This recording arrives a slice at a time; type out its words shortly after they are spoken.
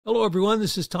Hello, everyone.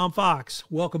 This is Tom Fox.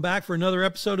 Welcome back for another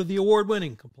episode of the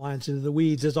award-winning Compliance Into the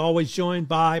Weeds, as always joined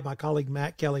by my colleague,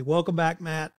 Matt Kelly. Welcome back,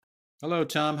 Matt. Hello,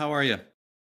 Tom. How are you?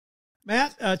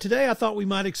 Matt, today I thought we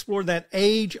might explore that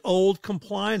age-old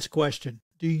compliance question.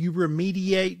 Do you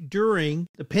remediate during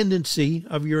the pendency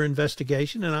of your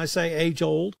investigation? And I say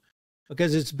age-old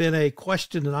because it's been a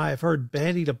question that I have heard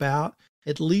bandied about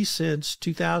at least since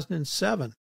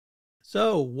 2007.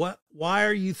 So why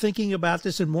are you thinking about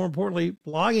this and, more importantly,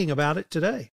 blogging about it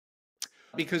today?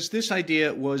 Because this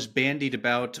idea was bandied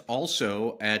about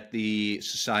also at the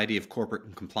Society of Corporate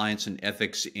and Compliance and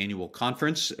Ethics annual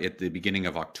conference at the beginning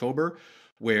of October,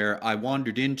 where I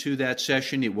wandered into that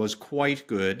session. It was quite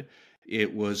good.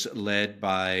 It was led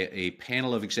by a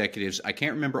panel of executives. I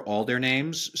can't remember all their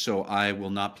names, so I will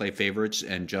not play favorites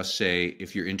and just say,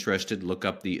 if you're interested, look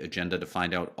up the agenda to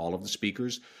find out all of the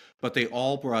speakers. But they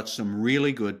all brought some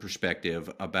really good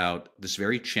perspective about this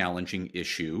very challenging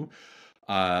issue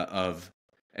of,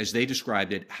 as they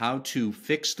described it, how to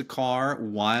fix the car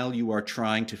while you are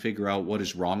trying to figure out what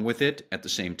is wrong with it at the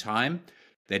same time.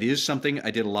 That is something I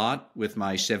did a lot with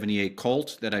my 78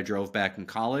 Colt that I drove back in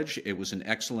college. It was an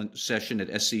excellent session at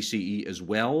SCCE as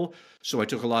well. So I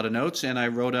took a lot of notes and I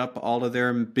wrote up all of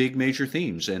their big major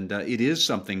themes. And it is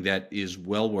something that is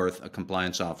well worth a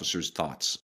compliance officer's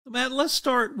thoughts. Matt, let's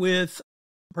start with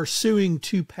pursuing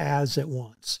two paths at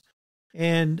once.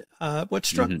 And what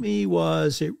struck me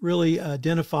was it really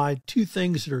identified two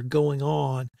things that are going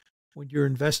on when you're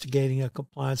investigating a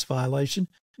compliance violation.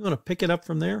 You want to pick it up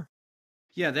from there?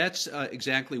 Yeah, that's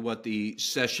exactly what the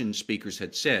session speakers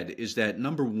had said, is that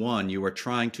number one, you are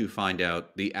trying to find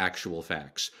out the actual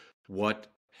facts.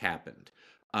 What happened?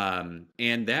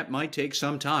 And that might take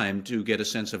some time to get a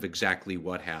sense of exactly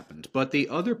what happened. But the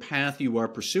other path you are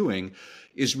pursuing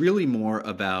is really more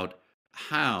about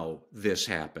how this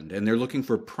happened. And they're looking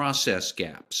for process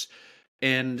gaps.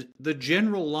 And the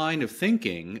general line of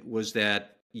thinking was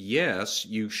that, yes,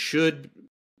 you should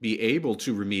be able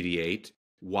to remediate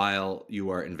while you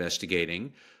are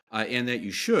investigating, and that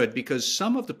you should, because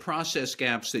some of the process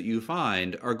gaps that you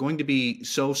find are going to be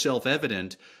so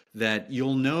self-evident that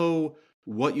you'll know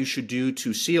what you should do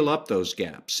to seal up those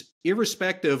gaps,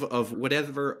 irrespective of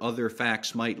whatever other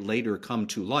facts might later come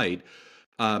to light.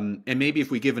 And maybe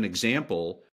if we give an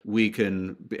example, we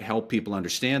can help people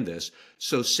understand this.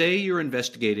 So say you're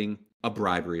investigating a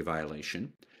bribery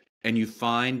violation, and you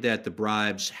find that the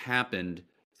bribes happened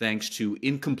thanks to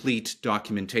incomplete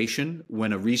documentation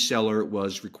when a reseller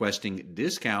was requesting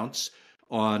discounts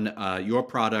on your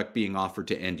product being offered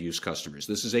to end-use customers.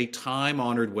 This is a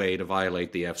time-honored way to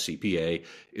violate the FCPA,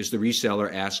 is the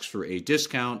reseller asks for a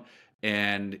discount,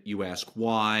 and you ask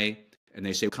why, and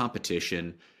they say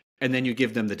competition, and then you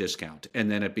give them the discount, and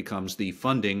then it becomes the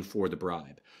funding for the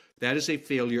bribe. That is a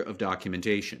failure of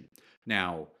documentation.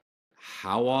 Now,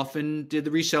 how often did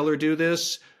the reseller do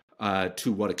this?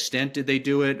 To what extent did they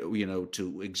do it?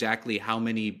 To exactly how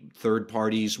many third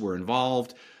parties were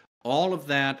involved? All of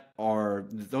that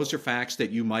those are facts that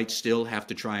you might still have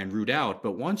to try and root out.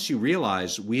 But once you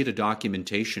realize we had a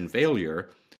documentation failure,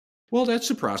 well, that's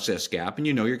a process gap, and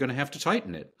you're going to have to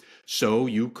tighten it. So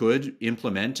you could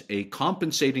implement a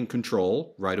compensating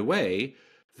control right away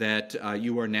that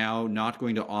you are now not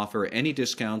going to offer any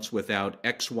discounts without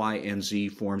X, Y, and Z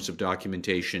forms of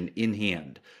documentation in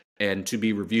hand, and to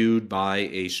be reviewed by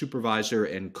a supervisor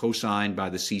and co-signed by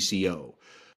the CCO.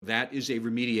 That is a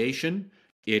remediation.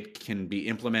 It can be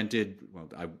implemented, well,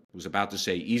 I was about to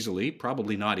say easily,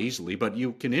 probably not easily, but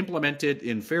you can implement it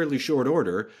in fairly short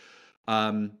order.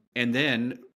 And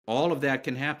then all of that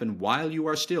can happen while you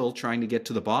are still trying to get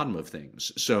to the bottom of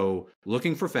things. So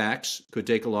looking for facts could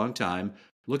take a long time.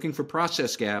 Looking for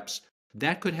process gaps,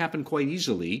 that could happen quite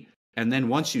easily. And then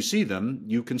once you see them,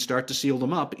 you can start to seal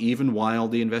them up even while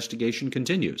the investigation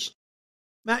continues.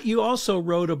 Matt, you also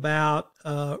wrote about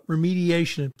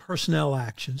remediation and personnel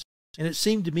actions. And it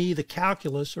seemed to me the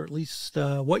calculus, or at least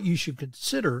what you should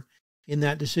consider in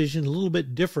that decision, a little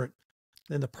bit different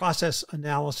than the process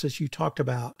analysis you talked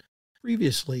about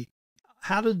previously.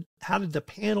 How did the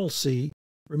panel see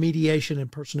remediation and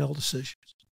personnel decisions?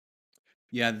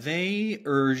 Yeah, they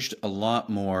urged a lot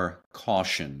more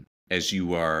caution as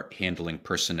you are handling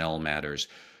personnel matters,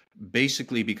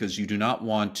 basically because you do not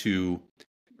want to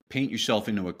paint yourself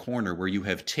into a corner where you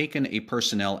have taken a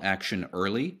personnel action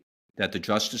early that the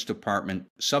Justice Department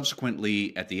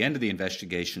subsequently, at the end of the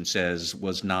investigation, says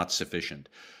was not sufficient.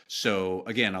 So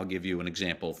again, I'll give you an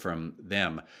example from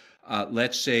them.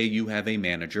 Let's say you have a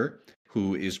manager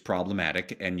who is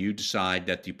problematic and you decide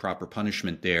that the proper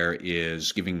punishment there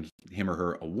is giving him or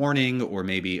her a warning or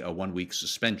maybe a 1-week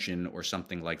suspension or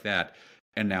something like that.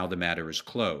 and now the matter is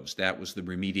closed. That was the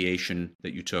remediation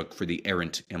that you took for the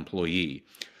errant employee.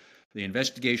 The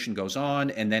investigation goes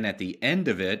on, and then at the end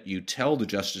of it, you tell the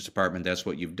Justice Department that's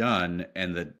what you've done,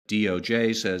 and the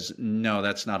DOJ says, no,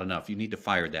 that's not enough. You need to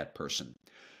fire that person.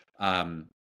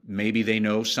 Maybe they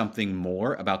know something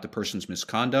more about the person's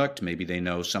misconduct. Maybe they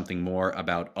know something more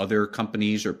about other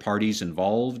companies or parties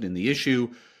involved in the issue.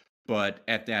 But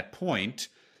at that point,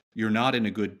 you're not in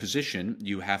a good position.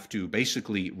 You have to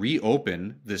basically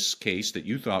reopen this case that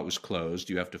you thought was closed.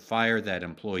 You have to fire that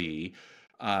employee.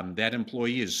 That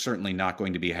employee is certainly not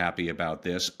going to be happy about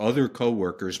this. Other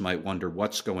coworkers might wonder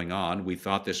what's going on. We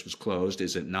thought this was closed.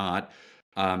 Is it not?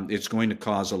 It's going to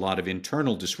cause a lot of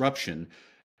internal disruption.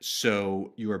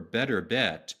 So your better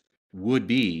bet would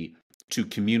be to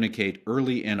communicate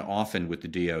early and often with the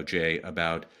DOJ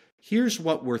about, here's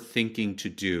what we're thinking to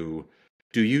do.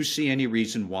 Do you see any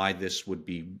reason why this would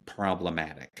be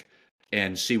problematic?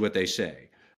 And see what they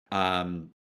say.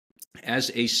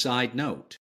 As a side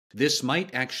note, this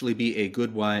might actually be a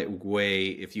good way,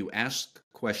 if you ask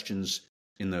questions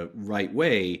in the right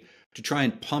way, to try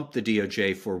and pump the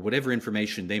DOJ for whatever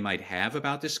information they might have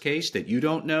about this case that you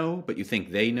don't know, but you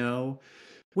think they know.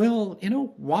 Well,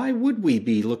 why would we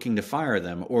be looking to fire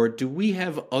them? Or do we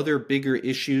have other bigger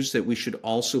issues that we should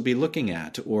also be looking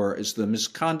at? Or is the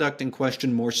misconduct in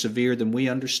question more severe than we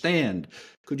understand?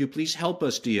 Could you please help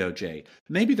us, DOJ?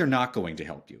 Maybe they're not going to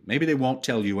help you. Maybe they won't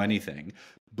tell you anything,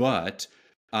 but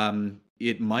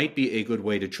it might be a good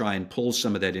way to try and pull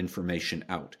some of that information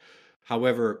out.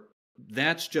 However,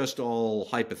 that's just all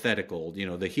hypothetical.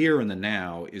 The here and the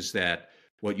now is that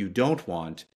what you don't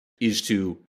want is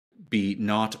to be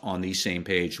not on the same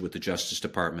page with the Justice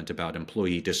Department about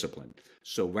employee discipline.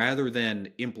 So rather than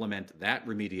implement that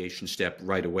remediation step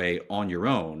right away on your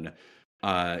own,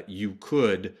 you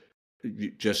could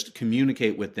just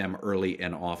communicate with them early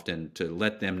and often to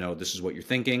let them know this is what you're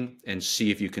thinking and see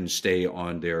if you can stay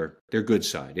on their good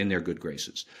side, in their good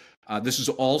graces. This is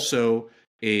also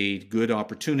a good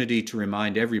opportunity to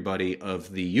remind everybody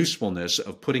of the usefulness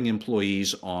of putting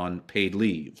employees on paid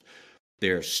leave.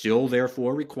 They're still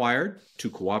therefore required to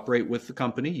cooperate with the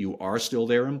company. You are still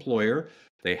their employer.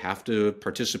 They have to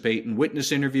participate in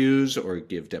witness interviews or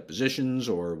give depositions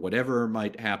or whatever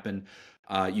might happen.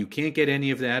 You can't get any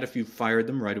of that if you fired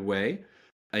them right away.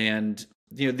 And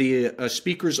the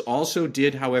speakers also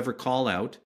did, however, call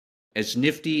out, as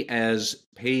nifty as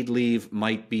paid leave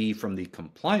might be from the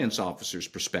compliance officer's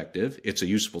perspective, it's a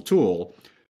useful tool.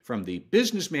 From the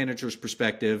business manager's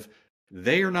perspective,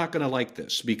 they are not going to like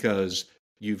this because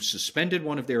you've suspended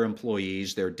one of their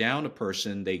employees. They're down a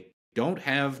person. They don't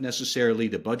have necessarily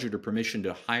the budget or permission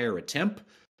to hire a temp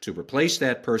to replace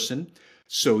that person.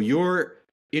 So your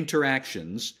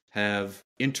interactions have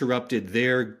interrupted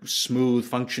their smooth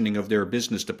functioning of their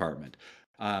business department.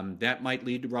 That might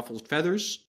lead to ruffled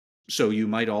feathers. So you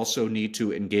might also need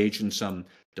to engage in some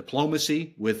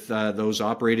diplomacy with those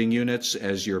operating units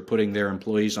as you're putting their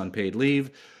employees on paid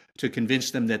leave to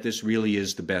convince them that this really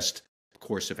is the best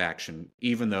course of action,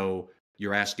 even though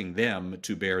you're asking them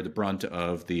to bear the brunt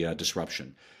of the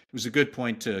disruption. It was a good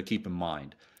point to keep in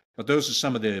mind. But those are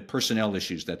some of the personnel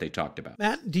issues that they talked about.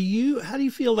 Matt, how do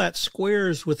you feel that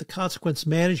squares with the consequence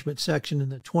management section in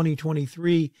the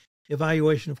 2023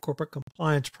 evaluation of corporate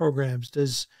compliance programs?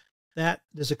 Does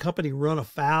a company run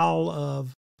afoul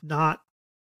of not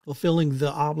fulfilling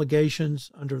the obligations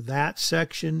under that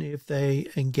section if they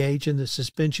engage in the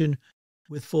suspension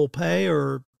with full pay,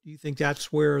 or do you think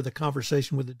that's where the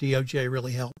conversation with the DOJ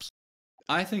really helps?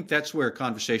 I think that's where a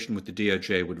conversation with the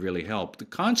DOJ would really help. The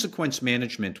consequence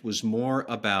management was more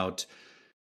about,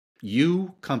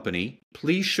 you, company,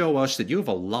 please show us that you have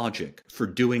a logic for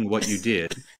doing what you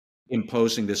did,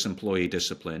 imposing this employee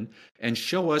discipline, and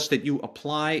show us that you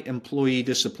apply employee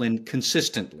discipline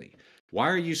consistently. Why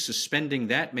are you suspending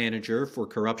that manager for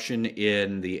corruption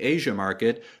in the Asia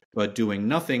market, but doing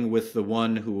nothing with the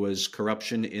one who was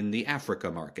corruption in the Africa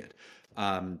market?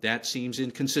 That seems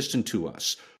inconsistent to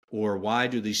us. Or why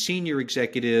do the senior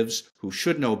executives who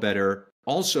should know better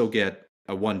also get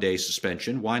a one-day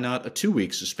suspension? Why not a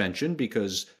 2-week suspension?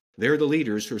 Because they're the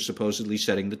leaders who are supposedly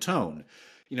setting the tone.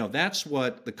 That's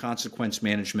what the consequence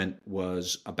management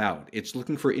was about. It's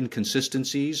looking for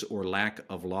inconsistencies or lack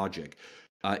of logic.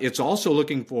 It's also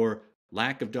looking for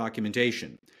lack of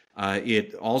documentation.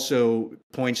 It also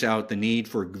points out the need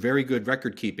for very good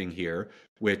record keeping here,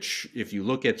 which if you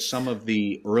look at some of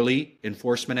the early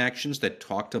enforcement actions that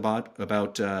talked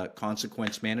about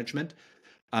consequence management,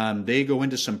 they go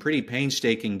into some pretty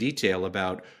painstaking detail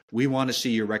about, we want to see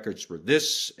your records for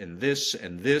this and this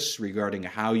and this regarding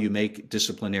how you make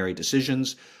disciplinary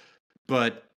decisions.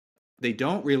 But they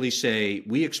don't really say,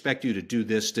 we expect you to do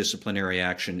this disciplinary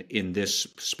action in this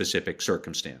specific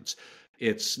circumstance.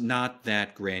 It's not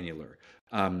that granular.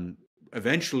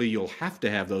 Eventually, you'll have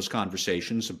to have those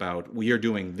conversations about, we are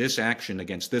doing this action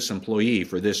against this employee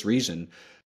for this reason,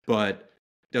 but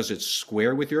does it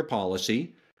square with your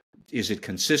policy? Is it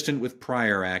consistent with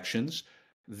prior actions?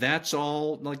 That's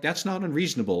all, like, that's not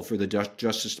unreasonable for the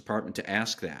Justice Department to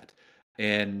ask that.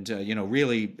 And,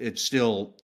 really, it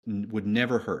still would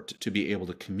never hurt to be able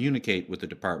to communicate with the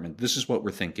department. This is what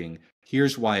we're thinking.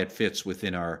 Here's why it fits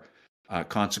within our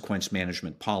consequence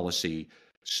management policy.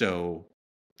 So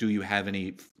do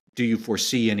you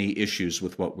foresee any issues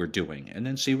with what we're doing? And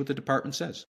then see what the department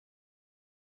says.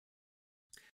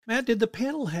 Matt, did the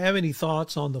panel have any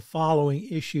thoughts on the following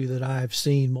issue that I've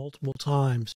seen multiple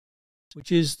times,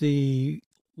 which is the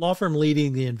law firm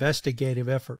leading the investigative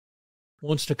effort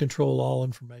wants to control all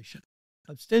information,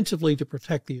 ostensibly to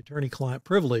protect the attorney-client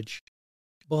privilege,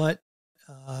 but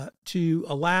to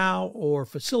allow or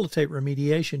facilitate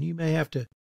remediation, you may have to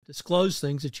disclose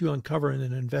things that you uncover in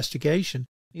an investigation,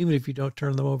 even if you don't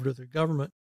turn them over to the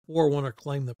government or want to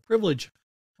claim the privilege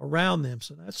around them.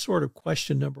 So that's sort of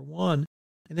question number one.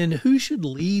 And then who should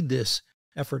lead this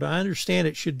effort? I understand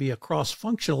it should be a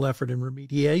cross-functional effort in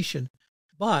remediation,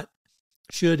 but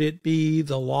should it be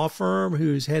the law firm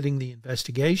who's heading the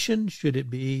investigation? Should it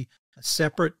be a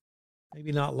separate,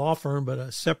 maybe not law firm, but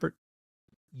a separate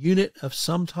unit of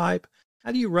some type?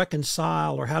 How do you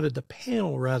reconcile, or how did the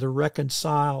panel rather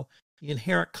reconcile the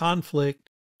inherent conflict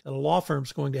that a law firm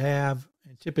is going to have,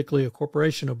 and typically a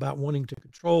corporation, about wanting to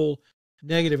control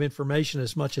negative information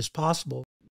as much as possible,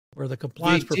 where the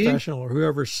compliance professional or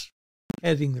whoever's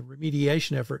heading the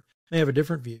remediation effort may have a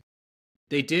different view?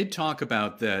 They did talk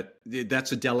about that.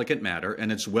 That's a delicate matter,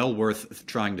 and it's well worth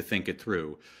trying to think it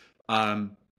through.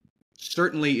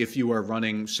 Certainly, if you are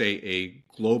running, say, a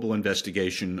global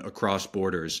investigation across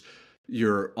borders,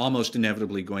 you're almost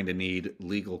inevitably going to need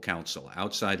legal counsel,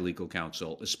 outside legal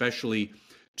counsel, especially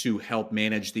to help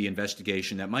manage the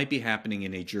investigation that might be happening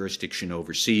in a jurisdiction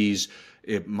overseas.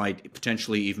 It might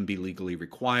potentially even be legally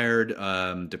required,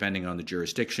 depending on the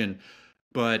jurisdiction.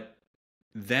 But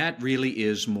that really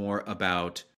is more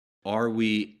about, are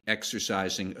we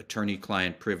exercising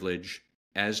attorney-client privilege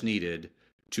as needed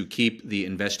to keep the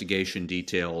investigation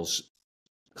details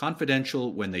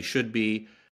confidential when they should be,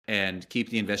 and keep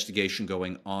the investigation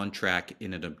going on track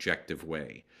in an objective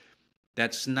way?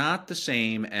 That's not the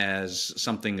same as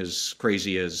something as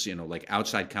crazy as, like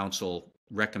outside counsel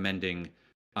recommending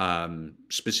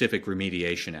specific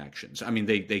remediation actions. I mean,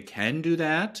 they can do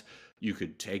that. You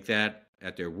could take that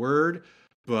at their word,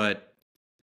 but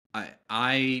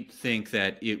I think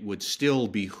that it would still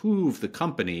behoove the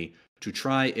company to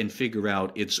try and figure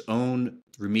out its own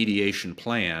remediation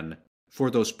plan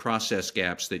for those process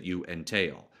gaps that you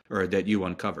entail or that you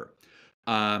uncover.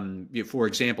 For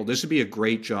example, this would be a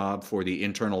great job for the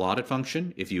internal audit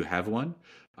function if you have one.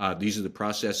 These are the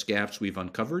process gaps we've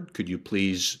uncovered. Could you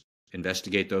please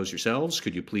investigate those yourselves?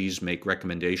 Could you please make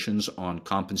recommendations on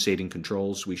compensating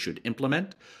controls we should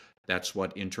implement? That's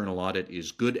what internal audit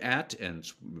is good at,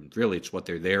 and it's what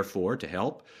they're there for, to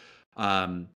help.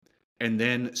 And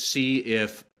then see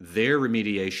if their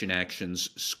remediation actions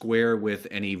square with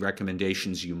any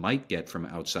recommendations you might get from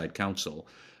outside counsel.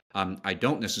 I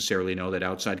don't necessarily know that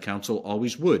outside counsel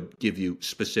always would give you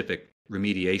specific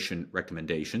remediation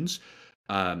recommendations.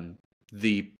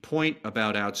 The point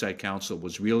about outside counsel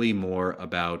was really more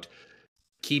about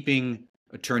keeping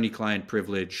attorney-client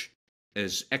privilege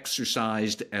as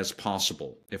exercised as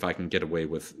possible, if I can get away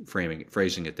with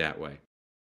phrasing it that way.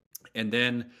 And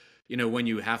then, when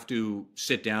you have to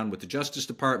sit down with the Justice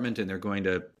Department and they're going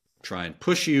to try and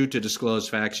push you to disclose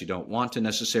facts you don't want to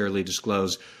necessarily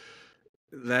disclose,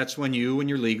 that's when you and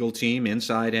your legal team,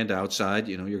 inside and outside,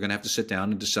 you're going to have to sit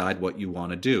down and decide what you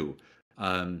want to do.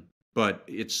 But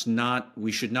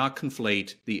we should not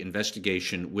conflate the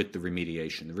investigation with the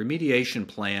remediation. The remediation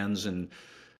plans and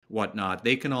whatnot,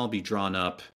 they can all be drawn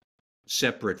up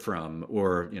separate from,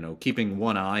 or, keeping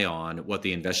one eye on what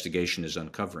the investigation is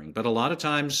uncovering. But a lot of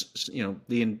times,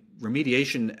 the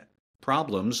remediation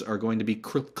problems are going to be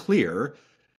clear,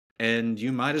 and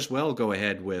you might as well go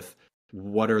ahead with,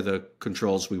 what are the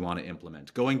controls we want to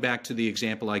implement? Going back to the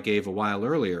example I gave a while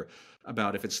earlier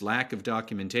about if it's lack of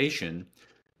documentation,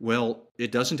 well,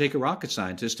 it doesn't take a rocket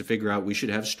scientist to figure out we should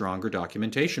have stronger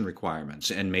documentation requirements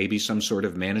and maybe some sort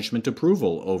of management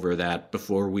approval over that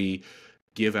before we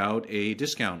give out a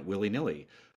discount willy-nilly.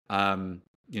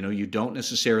 You don't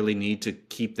necessarily need to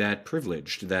keep that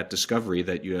privileged, that discovery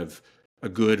that you have a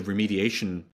good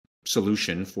remediation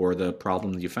solution for the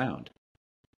problem that you found.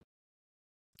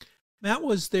 Matt,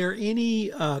 was there any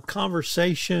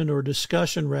conversation or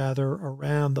discussion, rather,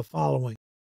 around the following?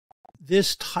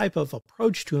 This type of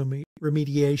approach to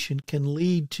remediation can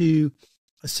lead to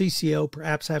a CCO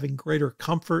perhaps having greater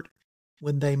comfort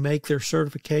when they make their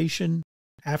certification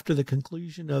after the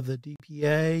conclusion of the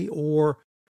DPA, or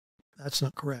that's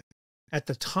not correct. At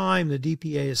the time the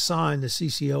DPA is signed, the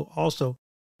CCO also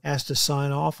has to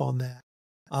sign off on that.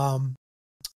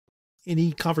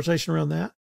 Any conversation around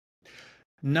that?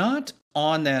 Not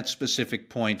on that specific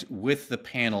point with the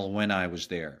panel when I was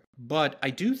there, but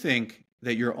I do think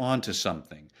that you're onto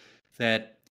something,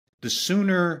 that the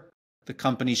sooner the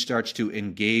company starts to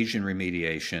engage in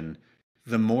remediation,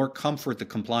 the more comfort the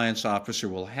compliance officer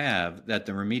will have that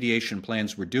the remediation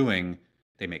plans we're doing,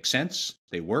 they make sense,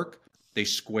 they work, they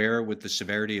square with the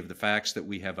severity of the facts that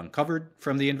we have uncovered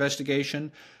from the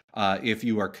investigation. If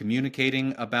you are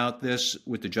communicating about this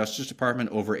with the Justice Department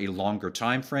over a longer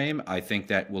time frame, I think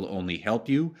that will only help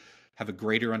you have a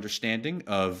greater understanding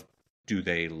of, do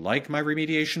they like my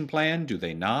remediation plan? Do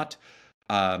they not?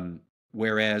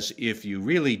 Whereas if you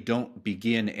really don't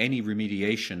begin any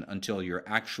remediation until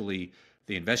the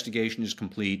investigation is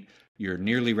complete, you're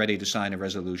nearly ready to sign a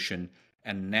resolution,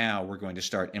 and now we're going to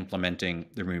start implementing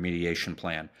the remediation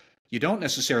plan. You don't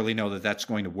necessarily know that that's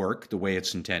going to work the way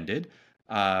it's intended.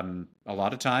 A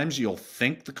lot of times you'll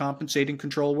think the compensating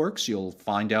control works. You'll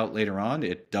find out later on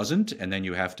it doesn't, and then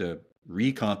you have to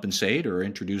recompensate or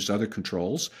introduce other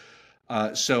controls.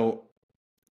 So,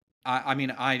 I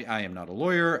mean, I am not a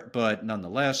lawyer, but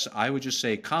nonetheless, I would just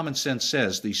say common sense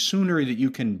says the sooner that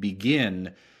you can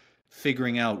begin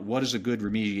figuring out what is a good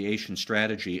remediation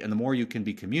strategy, and the more you can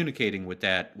be communicating with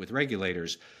that with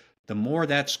regulators, the more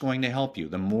that's going to help you,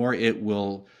 the more it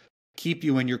will keep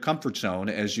you in your comfort zone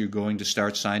as you're going to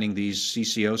start signing these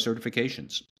CCO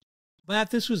certifications.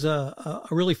 Matt, this was a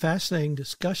really fascinating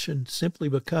discussion simply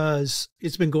because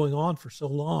it's been going on for so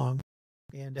long.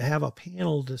 And to have a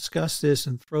panel discuss this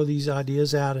and throw these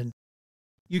ideas out, and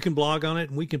you can blog on it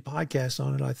and we can podcast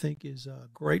on it, I think is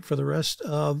great for the rest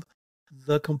of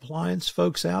the compliance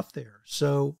folks out there.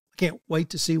 So I can't wait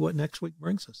to see what next week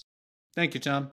brings us. Thank you, Tom.